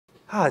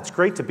It's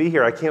great to be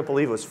here. I can't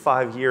believe it was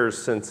 5 years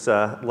since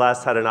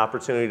last had an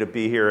opportunity to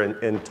be here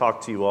and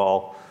talk to you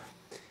all.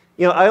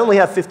 You know, I only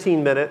have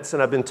 15 minutes,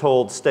 and I've been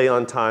told stay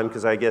on time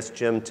because I guess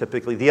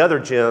the other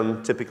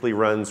Jim typically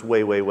runs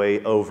way, way,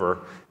 way over.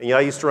 And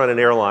I used to run an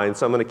airline,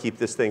 so I'm going to keep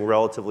this thing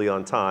relatively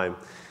on time.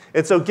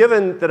 And so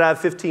given that I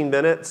have 15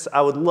 minutes,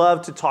 I would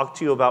love to talk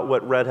to you about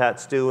what Red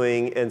Hat's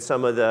doing and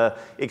some of the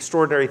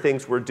extraordinary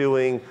things we're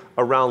doing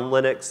around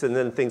Linux and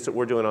then things that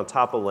we're doing on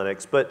top of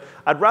Linux. But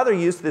I'd rather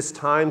use this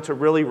time to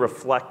really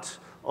reflect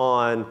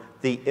on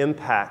the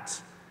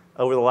impact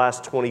over the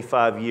last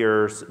 25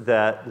 years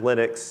that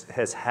Linux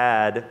has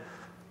had,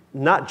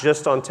 not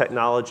just on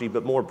technology,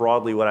 but more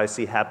broadly what I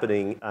see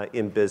happening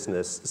in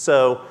business.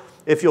 So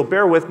if you'll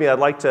bear with me, I'd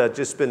like to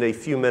just spend a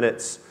few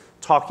minutes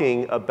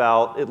talking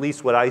about at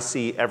least what I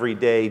see every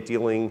day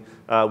dealing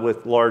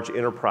with large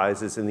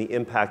enterprises and the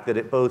impact that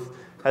it both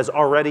has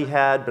already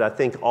had, but I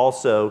think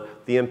also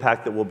the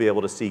impact that we'll be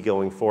able to see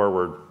going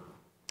forward.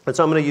 And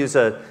so I'm going to use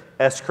a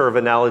S-curve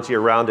analogy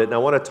around it, and I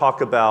want to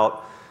talk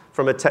about,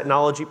 from a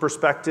technology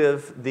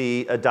perspective,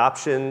 the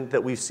adoption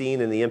that we've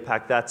seen and the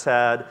impact that's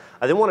had.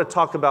 I then want to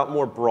talk about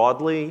more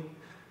broadly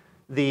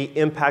the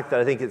impact that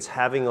I think it's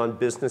having on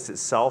business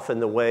itself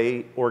and the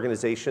way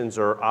organizations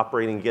are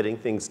operating, getting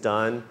things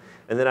done.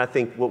 And then I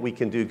think what we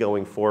can do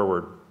going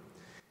forward.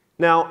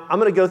 Now, I'm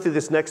going to go through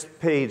this next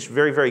page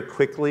very, very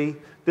quickly.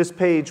 This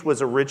page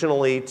was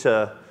originally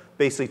to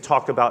basically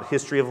talk about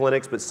history of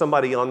Linux, but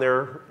somebody on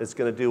there is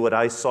going to do what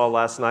I saw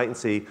last night and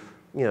see,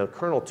 you know,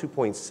 kernel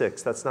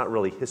 2.6, that's not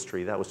really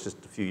history. That was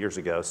just a few years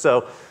ago.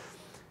 So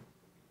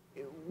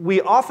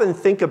we often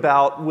think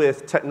about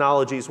with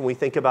technologies, when we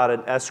think about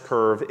an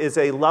S-curve, is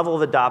a level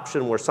of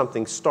adoption where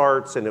something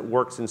starts and it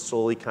works and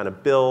slowly kind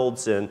of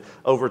builds, and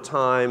over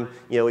time,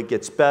 you know, it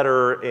gets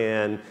better,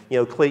 and, you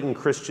know, Clayton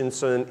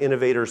Christensen,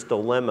 Innovator's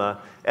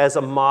Dilemma, as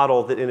a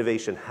model that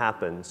innovation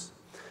happens.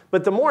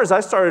 But the more as I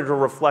started to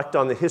reflect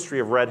on the history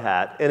of Red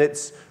Hat, and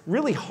it's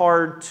really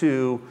hard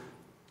to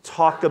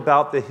talk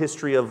about the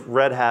history of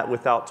Red Hat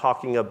without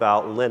talking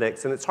about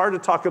Linux, and it's hard to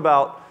talk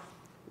about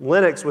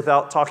Linux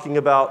without talking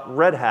about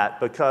Red Hat,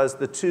 because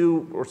the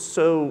two are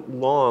so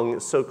long,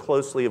 so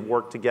closely have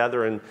worked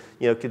together and,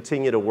 you know,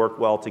 continue to work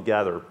well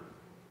together.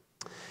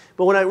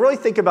 But when I really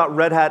think about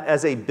Red Hat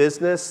as a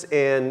business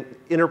and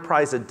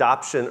enterprise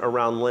adoption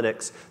around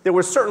Linux, there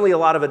was certainly a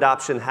lot of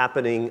adoption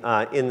happening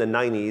in the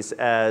 90s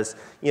as,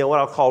 you know, what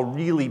I'll call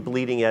really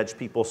bleeding edge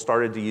people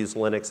started to use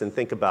Linux and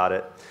think about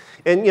it.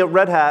 And, you know,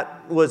 Red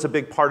Hat was a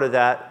big part of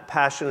that,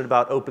 passionate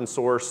about open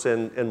source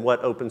and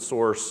what open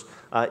source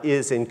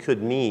is and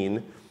could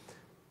mean.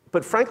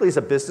 But frankly, as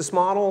a business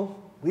model,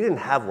 we didn't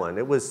have one.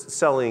 It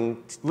was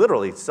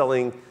literally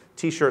selling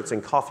t-shirts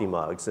and coffee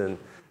mugs, and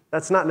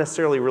that's not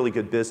necessarily really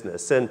good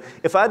business. And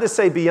if I had to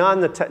say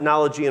beyond the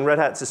technology, and Red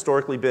Hat's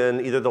historically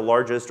been either the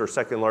largest or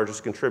second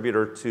largest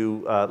contributor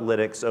to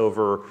Linux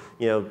over,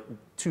 you know,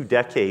 2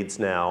 decades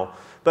now.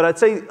 But I'd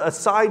say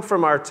aside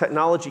from our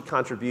technology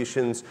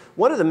contributions,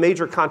 one of the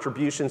major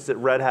contributions that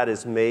Red Hat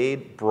has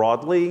made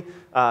broadly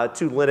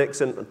to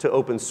Linux and to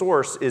open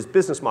source is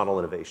business model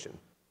innovation,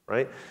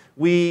 right?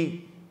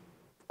 We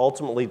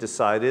ultimately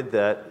decided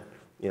that,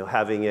 you know,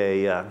 having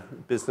a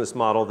business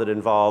model that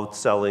involved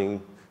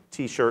selling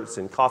t-shirts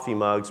and coffee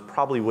mugs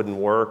probably wouldn't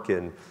work,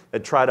 and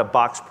had tried a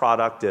box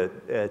product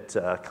at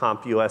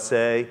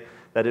CompUSA.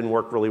 That didn't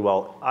work really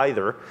well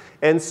either.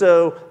 And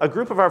so a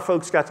group of our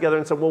folks got together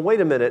and said, well,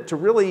 wait a minute, to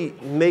really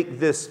make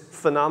this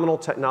phenomenal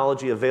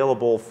technology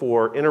available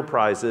for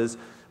enterprises,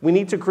 we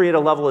need to create a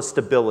level of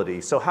stability.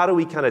 So how do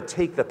we kind of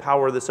take the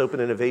power of this open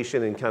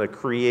innovation and kind of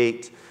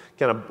create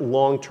kind of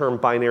long-term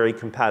binary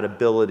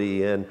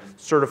compatibility and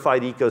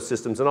certified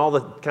ecosystems and all the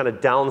kind of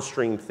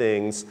downstream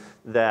things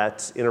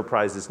that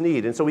enterprises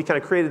need. And so we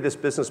kind of created this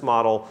business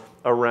model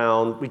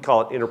around, we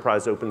call it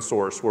enterprise open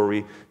source, where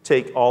we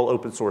take all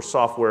open source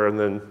software and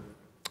then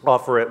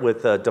offer it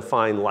with a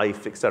defined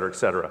life, et cetera, et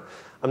cetera.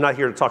 I'm not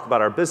here to talk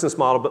about our business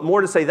model, but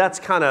more to say that's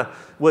kind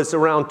of was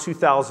around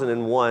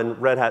 2001,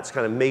 Red Hat's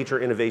kind of major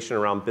innovation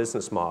around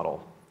business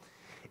model.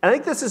 And I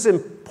think this is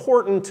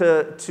important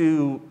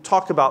to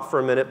talk about for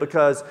a minute,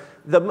 because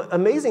the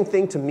amazing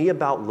thing to me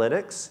about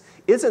Linux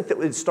isn't that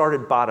it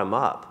started bottom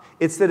up.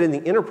 It's that in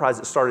the enterprise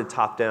it started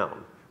top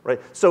down,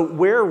 right? So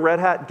where Red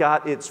Hat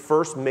got its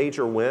first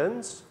major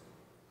wins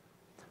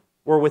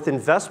were with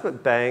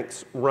investment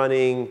banks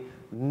running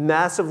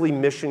massively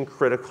mission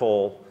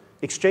critical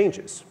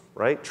exchanges,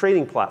 right?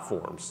 Trading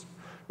platforms,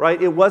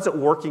 right? It wasn't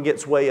working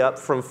its way up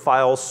from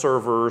file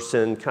servers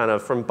and kind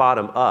of from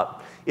bottom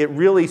up. It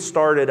really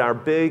started, our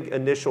big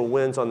initial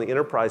wins on the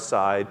enterprise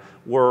side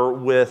were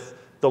with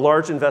the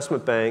large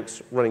investment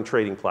banks running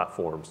trading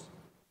platforms.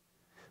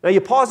 Now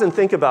you pause and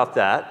think about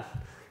that.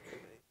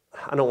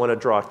 I don't want to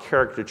draw a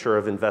caricature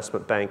of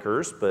investment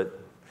bankers, but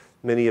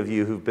many of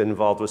you who've been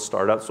involved with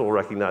startups will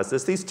recognize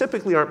this. These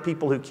typically aren't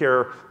people who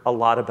care a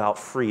lot about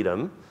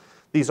freedom.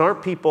 These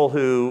aren't people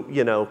who,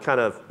 you know, kind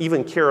of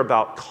even care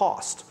about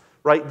cost,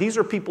 right? These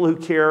are people who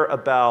care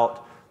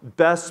about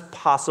best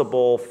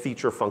possible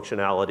feature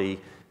functionality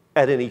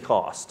at any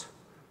cost.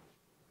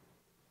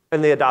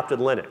 and they adopted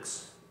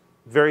Linux.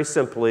 Very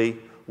simply,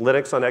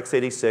 Linux on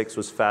x86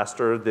 was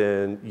faster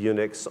than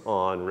Unix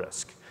on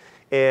RISC.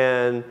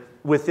 And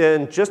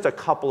within just a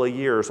couple of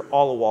years,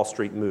 all of Wall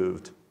Street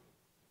moved.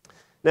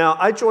 Now,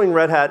 I joined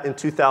Red Hat in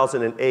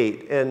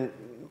 2008, and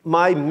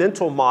my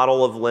mental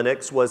model of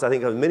Linux was, I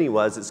think of many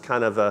was, it's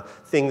kind of a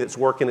thing that's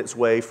working its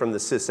way from the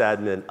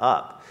sysadmin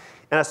up.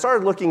 And I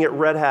started looking at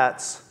Red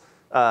Hat's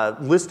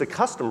list of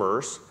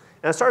customers,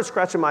 and I started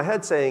scratching my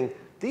head saying,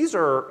 these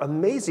are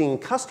amazing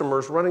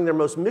customers running their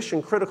most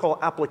mission-critical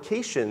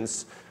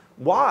applications.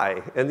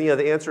 Why? And the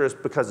answer is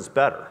because it's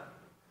better.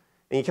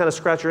 And you kind of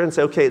scratch your head and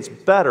say, okay, it's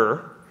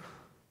better,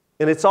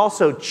 and it's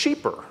also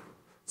cheaper.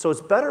 So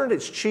it's better and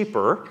it's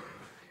cheaper.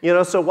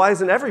 So why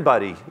isn't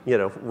everybody,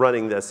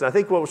 running this? And I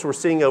think what we're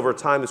seeing over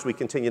time as we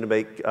continue to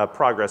make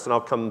progress, and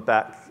I'll come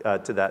back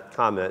to that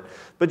comment.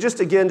 But just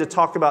again, to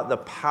talk about the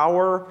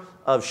power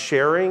of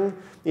sharing,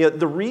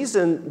 the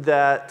reason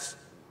that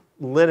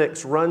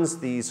Linux runs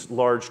these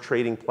large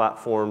trading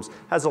platforms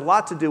has a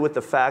lot to do with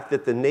the fact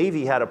that the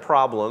Navy had a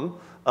problem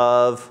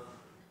of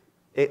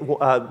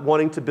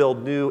wanting to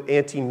build new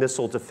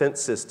anti-missile defense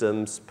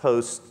systems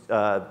post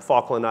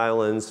Falkland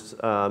Islands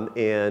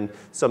and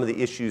some of the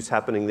issues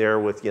happening there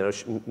with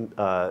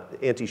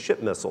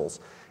anti-ship missiles.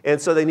 And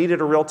so they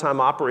needed a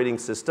real-time operating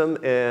system,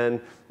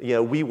 and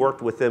we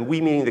worked with them, we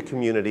meaning the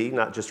community,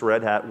 not just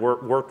Red Hat,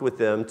 worked with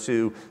them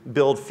to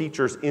build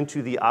features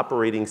into the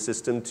operating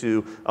system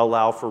to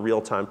allow for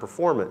real-time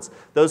performance.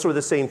 Those were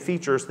the same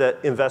features that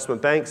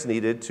investment banks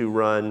needed to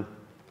run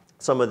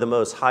some of the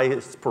most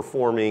highest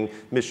performing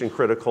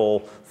mission-critical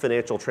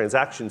financial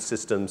transaction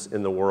systems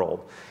in the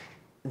world.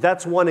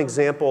 That's one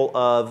example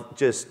of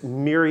just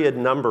myriad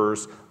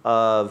numbers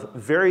of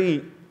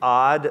very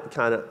odd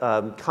kind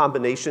of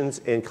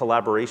combinations and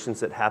collaborations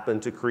that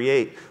happened to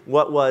create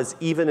what was,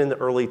 even in the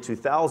early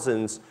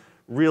 2000s,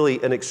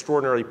 really an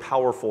extraordinarily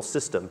powerful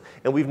system.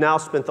 And we've now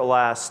spent the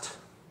last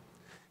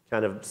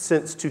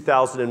since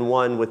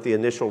 2001 with the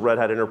initial Red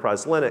Hat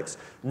Enterprise Linux,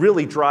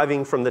 really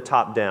driving from the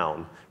top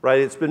down, right?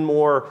 It's been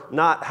more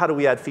not how do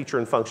we add feature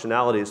and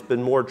functionality, it's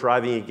been more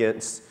driving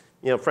against,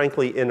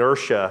 frankly,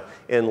 inertia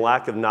and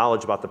lack of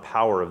knowledge about the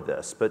power of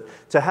this. But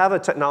to have a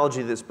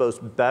technology that's both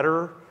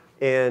better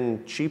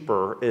and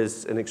cheaper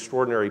is an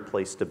extraordinary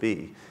place to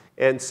be.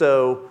 And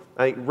so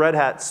I think Red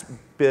Hat's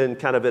been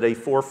kind of at a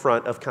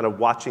forefront of kind of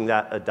watching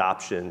that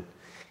adoption.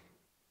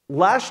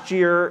 Last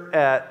year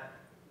at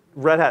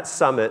Red Hat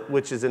Summit,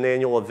 which is an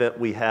annual event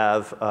we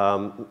have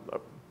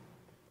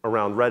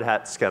around Red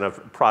Hat's kind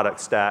of product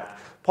stack,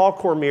 Paul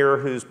Cormier,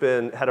 who's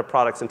been head of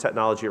products and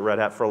technology at Red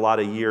Hat for a lot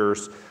of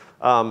years,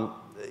 kind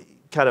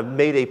of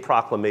made a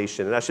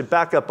proclamation. And I should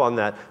back up on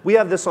that. We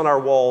have this on our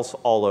walls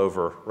all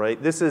over,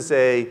 right? This is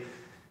a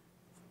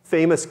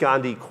famous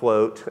Gandhi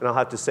quote, and I'll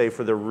have to say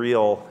for the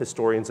real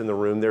historians in the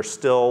room, there's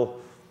still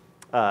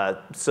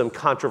some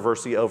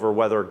controversy over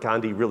whether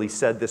Gandhi really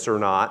said this or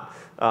not.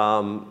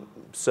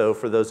 So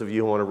for those of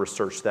you who want to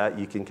research that,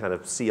 you can kind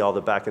of see all the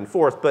back and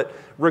forth. But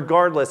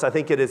regardless, I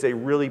think it is a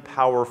really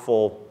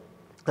powerful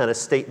kind of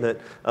statement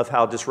of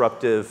how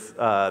disruptive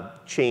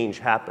change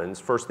happens.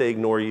 First they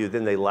ignore you,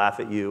 then they laugh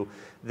at you,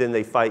 then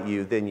they fight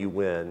you, then you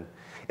win.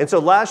 And so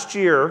last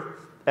year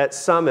at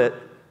Summit,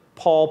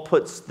 Paul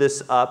puts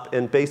this up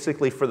and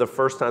basically for the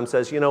first time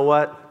says, you know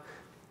what?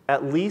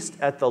 At least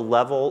at the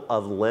level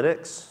of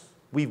Linux,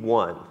 we've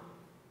won.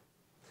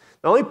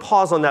 Now let me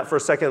pause on that for a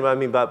second, what I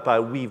mean by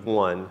we've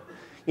won.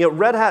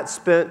 Red Hat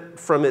spent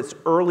from its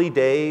early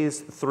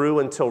days through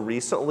until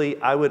recently,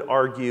 I would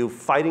argue,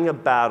 fighting a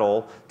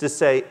battle to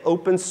say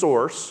open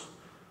source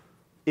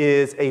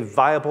is a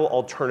viable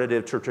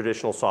alternative to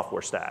traditional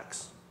software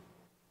stacks.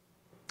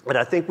 And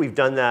I think we've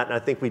done that, and I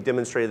think we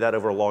demonstrated that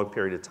over a long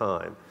period of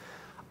time.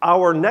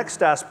 Our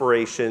next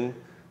aspiration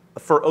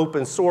for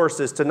open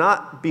source is to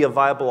not be a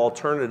viable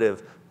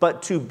alternative,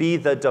 but to be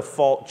the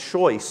default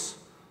choice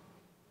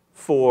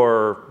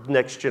for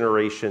next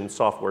generation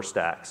software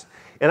stacks.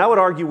 And I would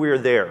argue we are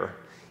there.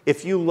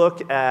 If you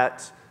look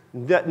at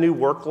net new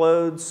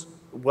workloads,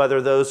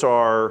 whether those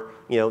are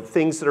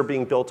things that are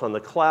being built on the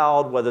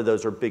cloud, whether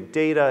those are big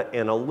data,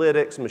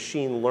 analytics,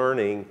 machine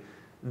learning,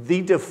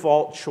 the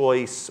default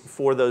choice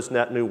for those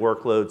net new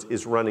workloads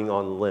is running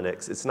on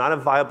Linux. It's not a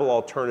viable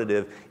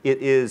alternative. It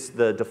is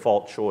the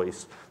default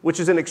choice,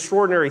 which is an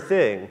extraordinary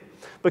thing.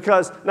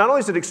 Because not only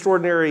is it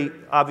extraordinary,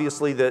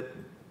 obviously, that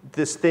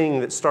this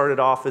thing that started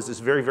off as this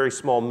very, very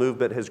small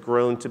movement has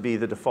grown to be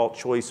the default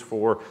choice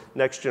for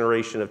next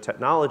generation of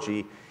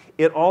technology,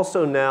 it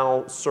also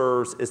now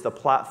serves as the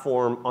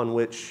platform on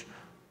which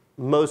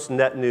most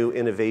net new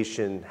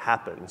innovation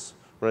happens,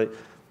 right?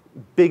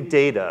 Big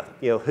data,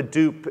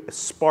 Hadoop,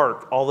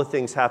 Spark, all the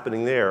things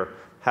happening there,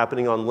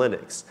 happening on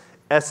Linux.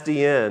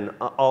 SDN,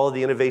 all of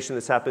the innovation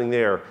that's happening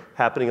there,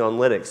 happening on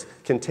Linux.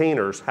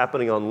 Containers,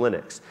 happening on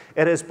Linux.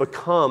 It has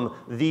become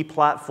the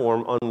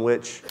platform on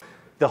which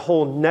the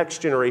whole next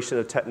generation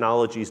of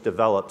technologies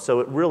develop. So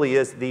it really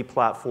is the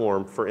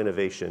platform for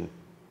innovation.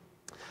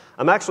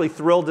 I'm actually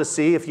thrilled to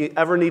see, if you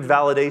ever need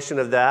validation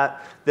of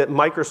that, that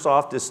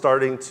Microsoft is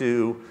starting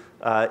to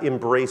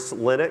embrace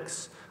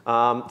Linux.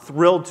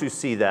 Thrilled to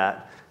see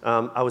that.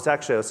 I was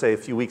actually, I'll say a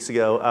few weeks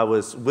ago, I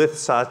was with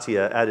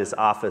Satya at his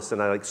office,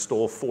 and I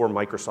stole 4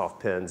 Microsoft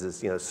pens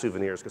as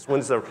souvenirs. Because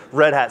when's the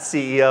Red Hat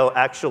CEO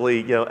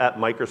actually at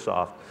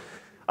Microsoft?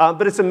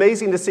 But it's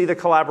amazing to see the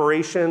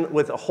collaboration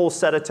with a whole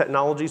set of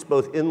technologies,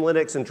 both in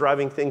Linux and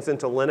driving things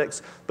into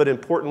Linux, but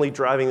importantly,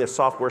 driving the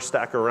software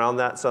stack around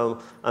that.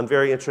 So I'm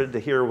very interested to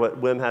hear what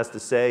Wim has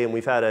to say, and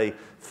we've had a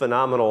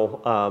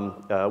phenomenal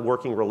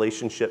working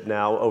relationship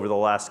now over the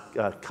last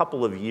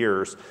couple of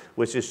years,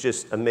 which is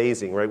just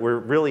amazing, right? We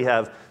really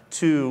have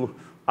 2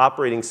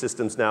 operating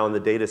systems now in the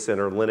data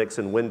center, Linux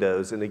and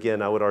Windows, and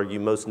again, I would argue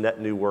most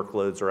net new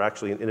workloads are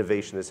actually an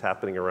innovation that's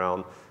happening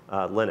around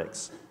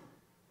Linux.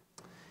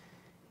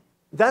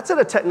 That's at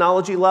a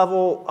technology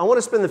level. I want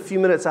to spend the few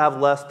minutes I have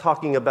left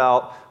talking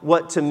about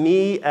what, to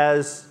me,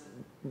 as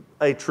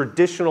a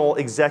traditional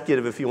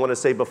executive, if you want to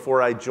say,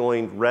 before I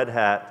joined Red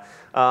Hat,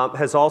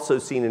 has also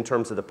seen in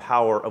terms of the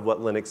power of what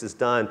Linux has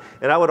done.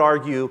 And I would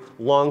argue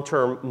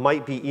long-term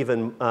might be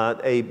even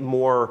a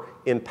more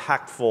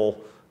impactful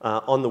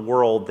on the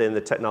world than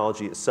the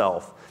technology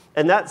itself.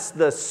 And that's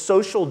the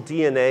social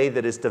DNA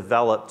that is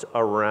developed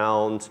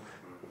around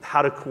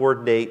how to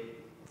coordinate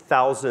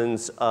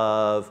thousands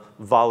of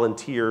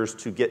volunteers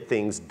to get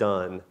things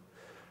done.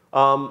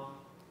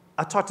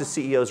 I talked to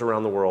CEOs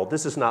around the world.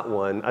 This is not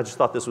one. I just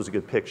thought this was a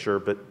good picture,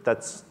 but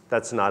that's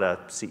not a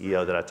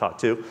CEO that I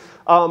talked to.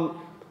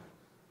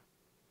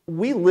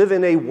 We live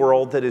in a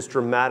world that is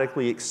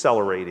dramatically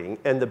accelerating,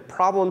 and the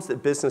problems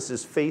that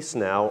businesses face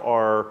now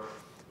are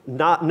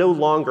no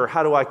longer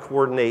how do I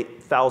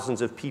coordinate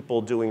thousands of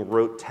people doing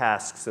rote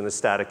tasks in a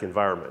static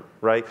environment,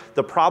 right?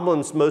 The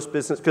problems most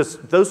business, because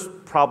those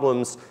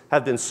problems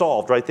have been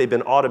solved, right? They've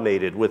been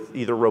automated with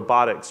either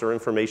robotics or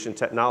information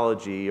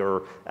technology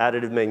or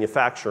additive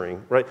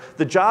manufacturing, right?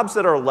 The jobs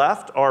that are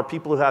left are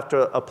people who have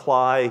to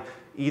apply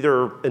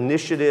either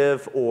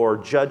initiative or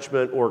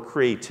judgment or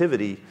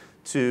creativity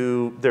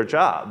to their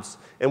jobs.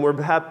 And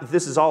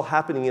this is all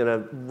happening in a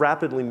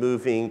rapidly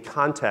moving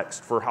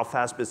context for how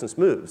fast business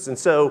moves. And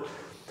so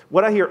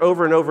what I hear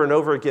over and over and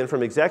over again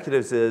from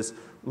executives is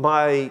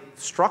my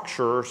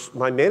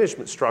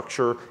management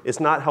structure is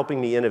not helping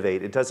me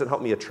innovate. It doesn't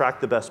help me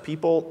attract the best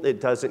people. It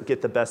doesn't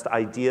get the best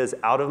ideas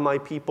out of my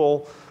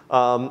people.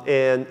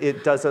 And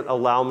it doesn't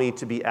allow me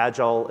to be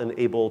agile and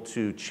able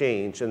to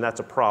change. And that's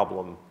a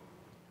problem.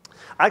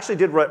 I actually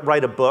did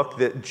write a book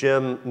that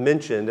Jim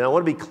mentioned. And I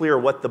want to be clear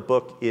what the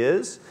book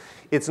is.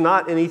 It's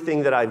not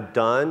anything that I've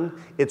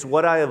done. It's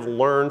what I have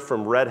learned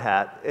from Red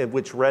Hat,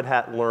 which Red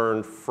Hat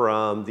learned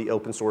from the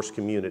open source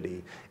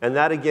community. And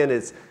that, again,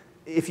 is,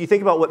 if you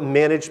think about what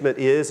management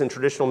is and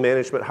traditional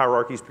management,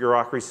 hierarchies,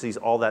 bureaucracies,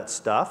 all that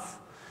stuff,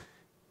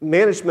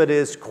 management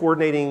is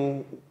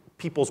coordinating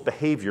people's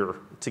behavior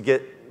to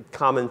get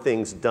common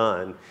things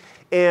done.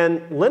 And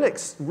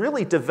Linux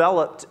really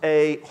developed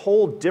a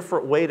whole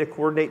different way to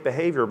coordinate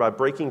behavior by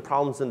breaking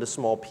problems into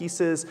small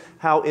pieces,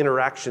 how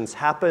interactions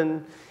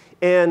happen.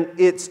 And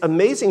it's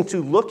amazing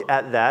to look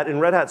at that, and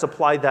Red Hat's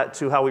applied that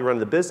to how we run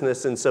the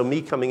business, and so me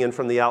coming in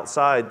from the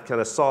outside kind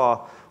of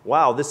saw,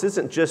 wow, this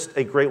isn't just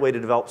a great way to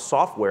develop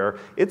software,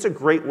 it's a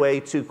great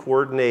way to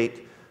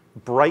coordinate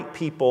bright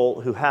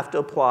people who have to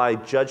apply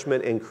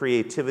judgment and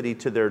creativity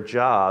to their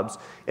jobs,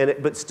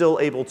 but still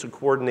able to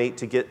coordinate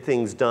to get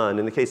things done.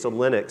 In the case of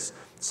Linux,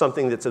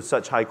 something that's of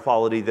such high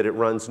quality that it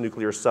runs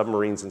nuclear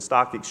submarines and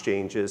stock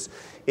exchanges.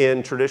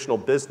 In traditional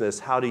business,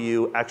 how do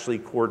you actually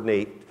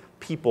coordinate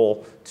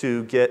people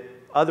to get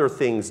other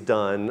things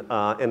done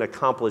and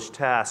accomplish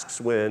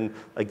tasks when,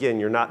 again,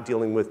 you're not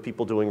dealing with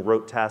people doing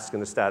rote tasks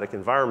in a static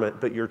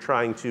environment, but you're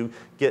trying to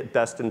get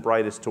best and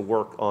brightest to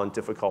work on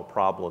difficult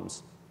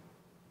problems.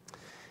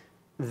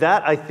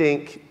 That, I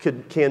think,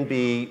 can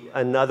be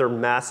another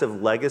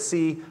massive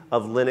legacy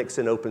of Linux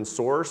and open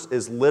source,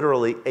 is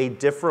literally a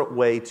different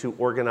way to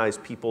organize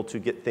people to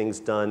get things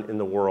done in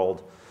the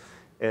world.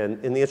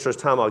 And in the interest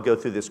of time, I'll go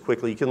through this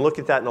quickly. You can look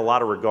at that in a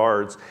lot of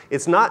regards.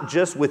 It's not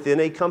just within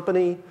a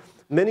company.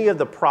 Many of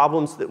the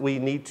problems that we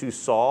need to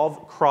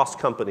solve cross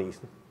companies,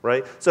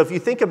 right? So if you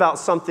think about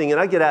something, and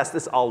I get asked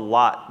this a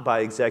lot by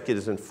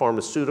executives in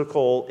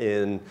pharmaceutical,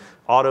 in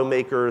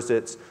automakers,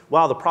 it's,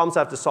 wow, the problems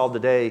I have to solve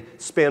today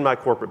span my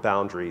corporate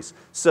boundaries.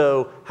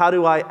 So how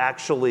do I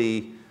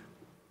actually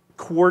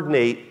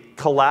coordinate,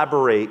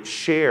 collaborate,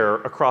 share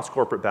across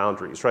corporate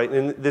boundaries, right?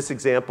 In this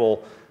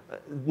example,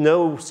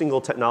 no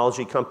single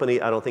technology company,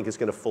 I don't think, is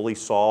going to fully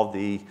solve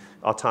the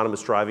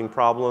autonomous driving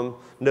problem.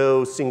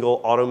 No single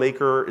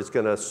automaker is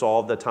going to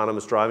solve the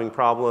autonomous driving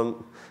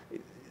problem.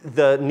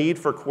 The need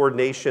for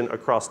coordination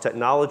across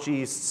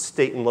technologies,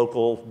 state and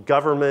local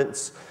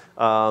governments,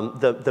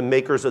 the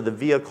makers of the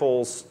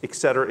vehicles, et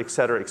cetera, et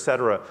cetera, et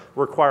cetera,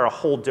 require a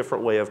whole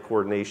different way of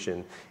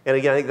coordination. And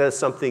again, I think that's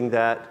something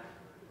that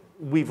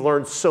we've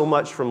learned so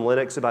much from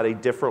Linux about a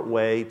different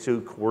way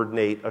to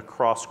coordinate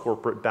across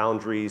corporate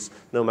boundaries,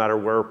 no matter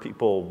where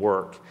people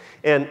work.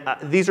 And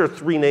these are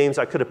 3 names.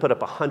 I could have put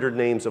up 100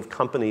 names of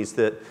companies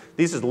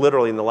these is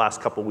literally in the last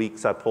couple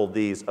weeks I pulled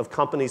these, of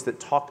companies that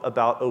talk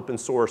about open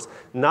source,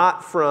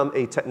 not from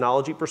a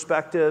technology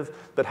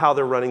perspective, but how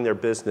they're running their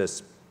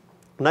business.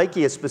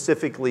 Nike has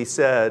specifically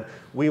said,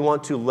 we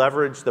want to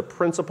leverage the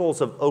principles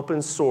of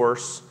open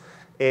source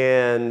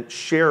and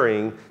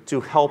sharing to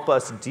help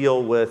us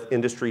deal with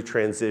industry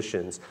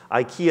transitions.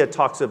 IKEA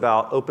talks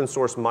about open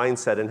source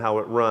mindset and how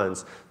it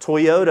runs.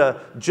 Toyota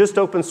just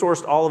open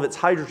sourced all of its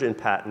hydrogen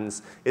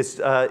patents.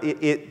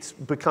 It's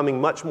becoming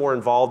much more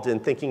involved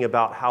in thinking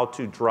about how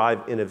to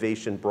drive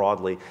innovation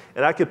broadly.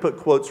 And I could put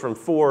quotes from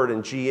Ford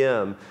and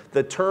GM.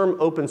 The term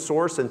open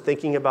source and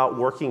thinking about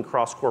working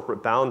across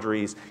corporate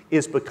boundaries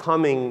is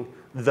becoming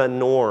the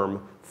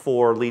norm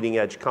for leading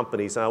edge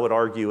companies. And I would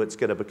argue it's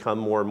going to become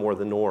more and more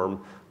the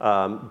norm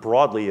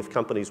broadly if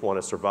companies want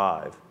to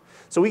survive.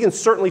 So we can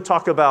certainly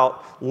talk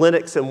about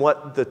Linux and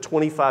what the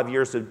 25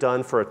 years have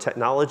done for a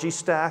technology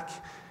stack.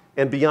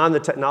 And beyond the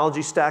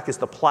technology stack is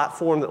the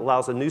platform that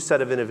allows a new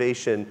set of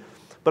innovation.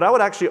 But I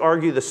would actually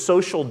argue the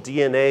social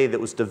DNA that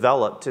was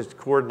developed to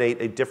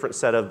coordinate a different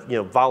set of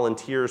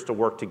volunteers to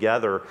work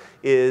together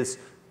is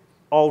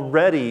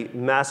already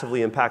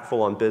massively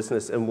impactful on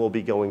business and will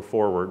be going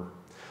forward.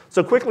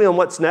 So quickly on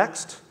what's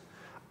next,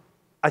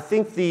 I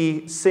think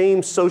the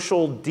same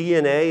social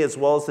DNA as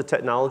well as the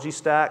technology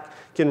stack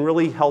can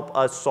really help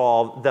us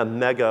solve the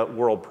mega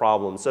world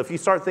problems. So if you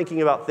start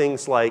thinking about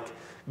things like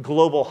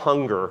global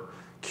hunger,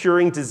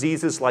 curing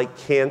diseases like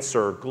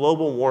cancer,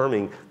 global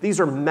warming, these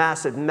are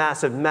massive,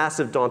 massive,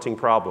 massive daunting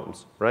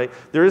problems, right?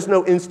 There is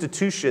no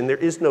institution, there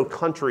is no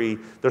country,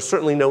 there's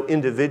certainly no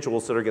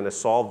individuals that are going to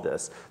solve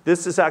this.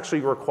 This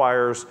actually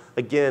requires,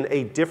 again,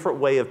 a different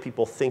way of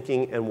people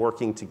thinking and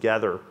working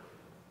together.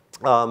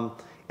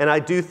 And I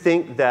do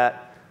think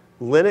that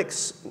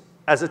Linux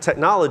as a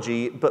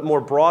technology, but more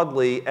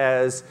broadly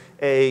as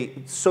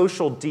a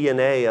social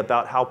DNA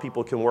about how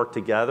people can work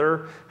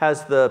together,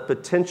 has the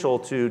potential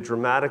to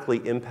dramatically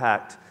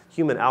impact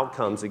human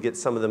outcomes and get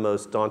some of the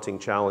most daunting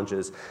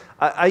challenges.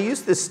 I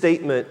used this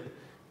statement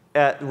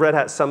at Red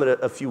Hat Summit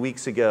a few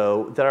weeks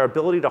ago, that our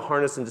ability to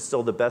harness and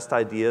distill the best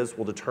ideas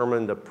will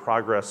determine the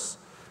progress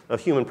of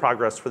human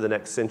progress for the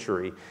next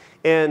century.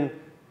 And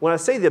when I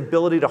say the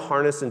ability to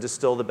harness and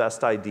distill the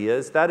best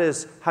ideas, that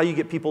is how you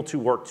get people to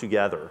work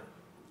together,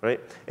 right?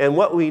 And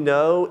what we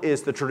know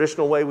is the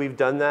traditional way we've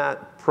done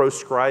that,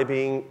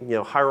 proscribing,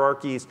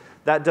 hierarchies,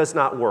 that does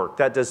not work.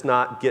 That does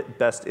not get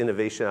best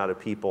innovation out of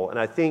people. And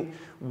I think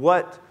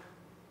what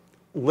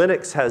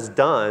Linux has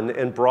done,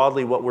 and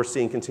broadly what we're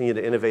seeing continue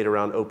to innovate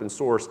around open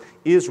source,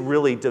 is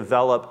really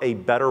develop a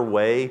better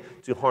way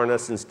to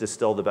harness and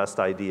distill the best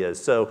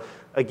ideas. So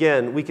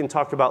again, we can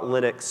talk about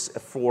Linux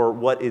for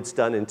what it's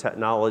done in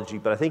technology,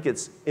 but I think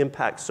its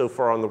impact so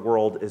far on the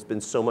world has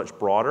been so much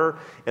broader,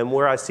 and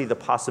where I see the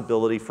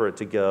possibility for it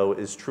to go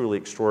is truly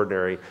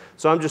extraordinary.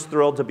 So I'm just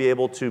thrilled to be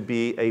able to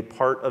be a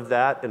part of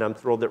that, and I'm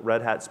thrilled that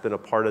Red Hat's been a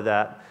part of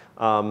that.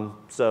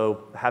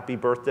 So happy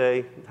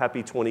birthday,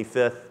 happy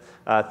 25th.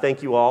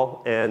 Thank you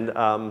all, and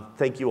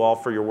thank you all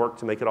for your work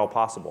to make it all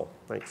possible.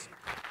 Thanks.